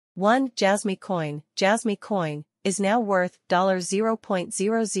1 Jasmycoin is now worth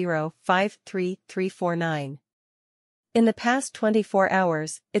 $0.0053349. In the past 24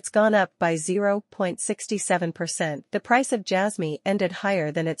 hours, it's gone up by 0.67%. The price of Jasmy ended higher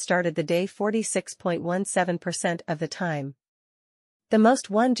than it started the day 46.17% of the time. The most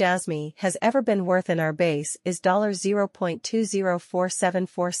one Jasmy has ever been worth in our base is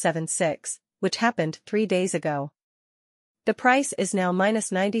 $0.2047476, which happened 3 days ago. The price is now minus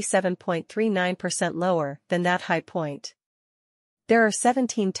 97.39% lower than that high point. There are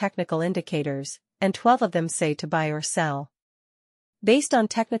 17 technical indicators, and 12 of them say to buy or sell. Based on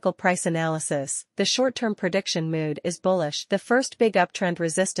technical price analysis, the short-term prediction mood is bullish. The first big uptrend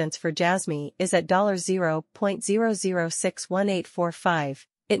resistance for Jasmy is at $0.006185.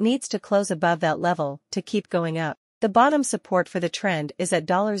 It needs to close above that level to keep going up. The bottom support for the trend is at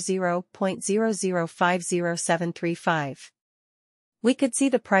 $0.0050735. We could see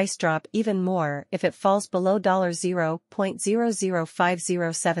the price drop even more if it falls below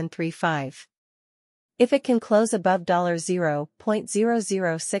 $0.0050735. If it can close above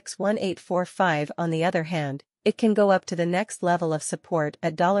 $0.006185 on the other hand, it can go up to the next level of support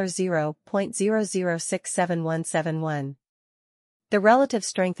at $0.00677171. The Relative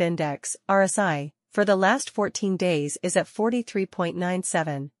Strength Index, RSI, for the last 14 days is at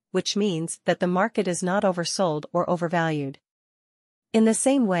 43.97, which means that the market is not oversold or overvalued. In the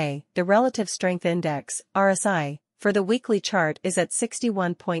same way, the Relative Strength Index, RSI, for the weekly chart is at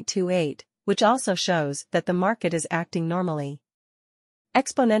 61.28, which also shows that the market is acting normally.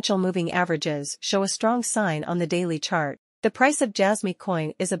 Exponential moving averages show a strong sign on the daily chart. The price of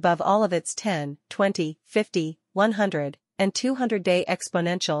Jasmycoin is above all of its 10, 20, 50, 100, and 200-day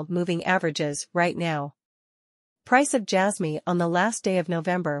exponential moving averages right now. Price of Jasmy on the last day of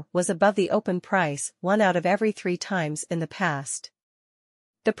November was above the open price 1 out of every 3 times in the past.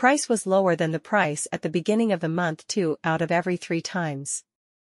 The price was lower than the price at the beginning of the month 2 out of every 3 times.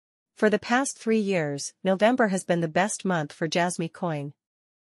 For the past 3 years, November has been the best month for Jasmycoin.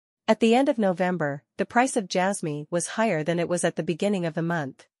 At the end of November, the price of Jasmy was higher than it was at the beginning of the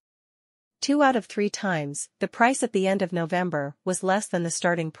month. 2 out of 3 times, the price at the end of November was less than the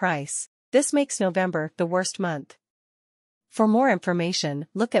starting price. This makes November the worst month. For more information,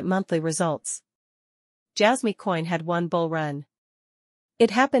 look at monthly results. Jasmycoin had one bull run.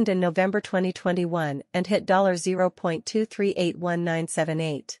 It happened in November 2021 and hit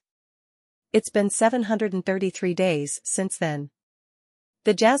 $0.2381978. It's been 733 days since then.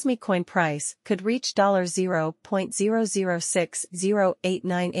 The Jasmycoin price could reach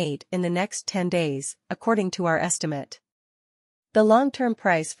 $0.0060898 in the next 10 days, according to our estimate. The long-term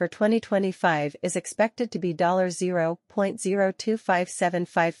price for 2025 is expected to be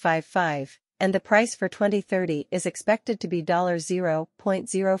 $0.0257555, and the price for 2030 is expected to be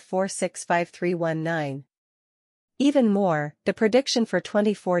 $0.0465319. Even more, the prediction for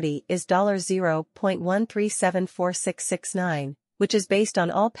 2040 is $0.1374669, which is based on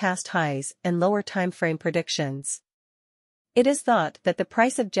all past highs and lower timeframe predictions. It is thought that the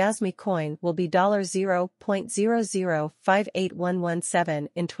price of Jasmycoin will be $0.0058117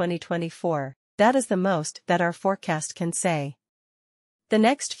 in 2024. That is the most that our forecast can say. The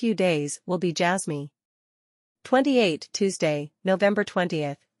next few days will be Jasmy. 28 Tuesday, November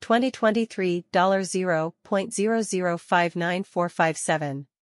 20th. 2023 $0.0059457.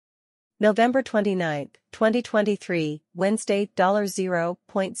 November 29th, 2023, Wednesday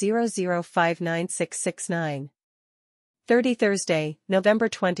 $0.0059669. 30 Thursday, November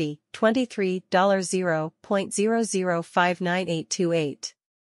 20, 23 $0.0059828.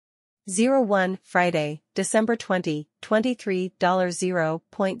 01 Friday, December 20, 23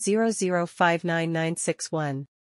 $0.0059961.